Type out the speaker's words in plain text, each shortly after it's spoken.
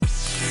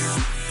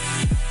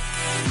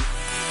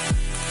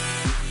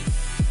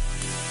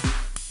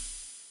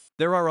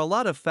There are a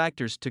lot of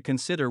factors to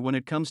consider when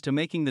it comes to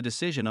making the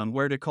decision on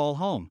where to call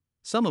home,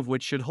 some of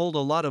which should hold a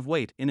lot of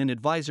weight in an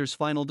advisor's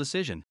final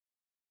decision.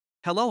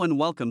 Hello and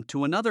welcome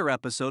to another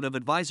episode of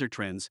Advisor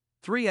Trends,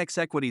 3X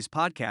Equities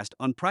podcast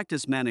on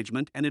practice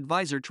management and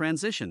advisor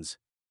transitions.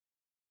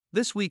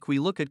 This week we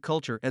look at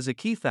culture as a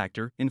key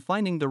factor in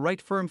finding the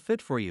right firm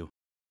fit for you.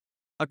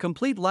 A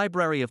complete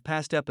library of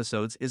past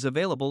episodes is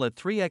available at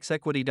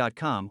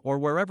 3xequity.com or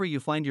wherever you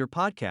find your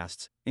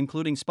podcasts,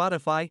 including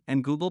Spotify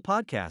and Google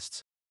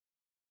Podcasts.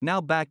 Now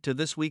back to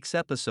this week's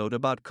episode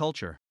about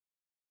culture.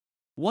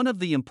 One of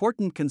the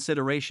important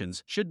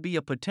considerations should be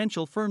a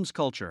potential firm's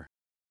culture.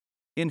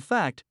 In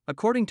fact,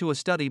 according to a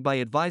study by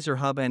Advisor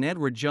Hub and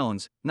Edward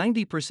Jones,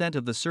 90%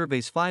 of the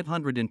survey's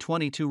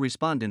 522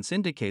 respondents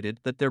indicated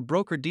that their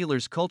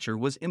broker-dealer's culture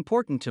was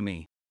important to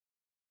me.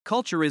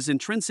 Culture is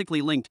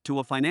intrinsically linked to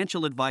a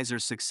financial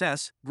advisor's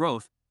success,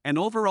 growth, and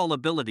overall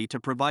ability to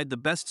provide the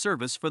best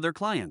service for their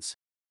clients.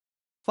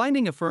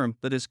 Finding a firm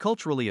that is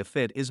culturally a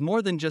fit is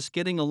more than just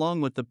getting along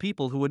with the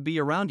people who would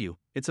be around you,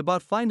 it's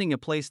about finding a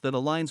place that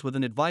aligns with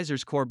an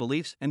advisor's core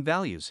beliefs and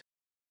values.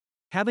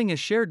 Having a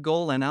shared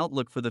goal and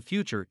outlook for the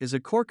future is a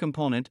core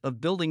component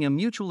of building a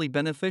mutually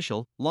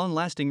beneficial,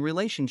 long-lasting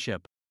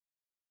relationship.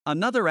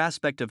 Another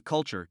aspect of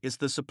culture is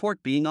the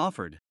support being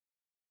offered.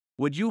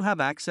 Would you have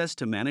access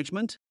to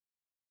management?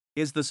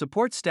 Is the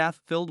support staff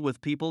filled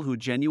with people who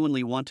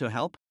genuinely want to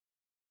help?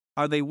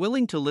 Are they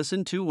willing to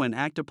listen to and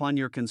act upon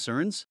your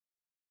concerns?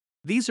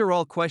 These are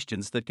all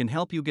questions that can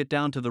help you get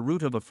down to the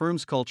root of a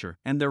firm's culture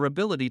and their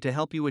ability to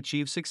help you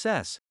achieve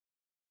success.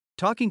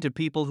 Talking to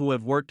people who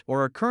have worked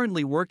or are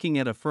currently working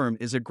at a firm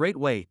is a great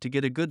way to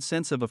get a good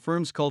sense of a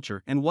firm's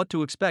culture and what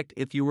to expect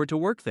if you were to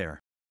work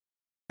there.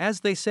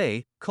 As they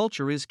say,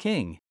 culture is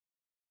king.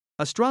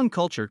 A strong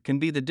culture can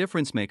be the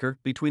difference maker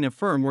between a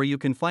firm where you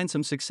can find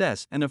some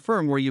success and a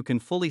firm where you can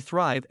fully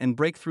thrive and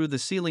break through the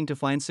ceiling to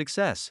find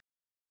success.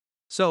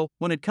 So,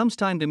 when it comes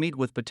time to meet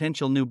with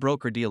potential new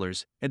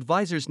broker-dealers,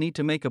 advisors need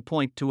to make a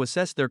point to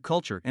assess their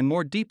culture and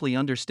more deeply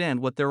understand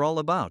what they're all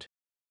about.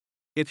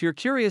 If you're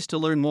curious to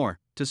learn more,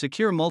 to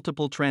secure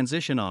multiple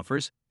transition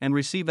offers, and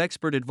receive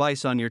expert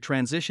advice on your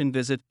transition,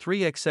 visit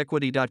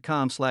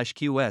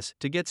 3xequity.com/QS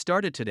to get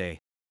started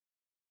today.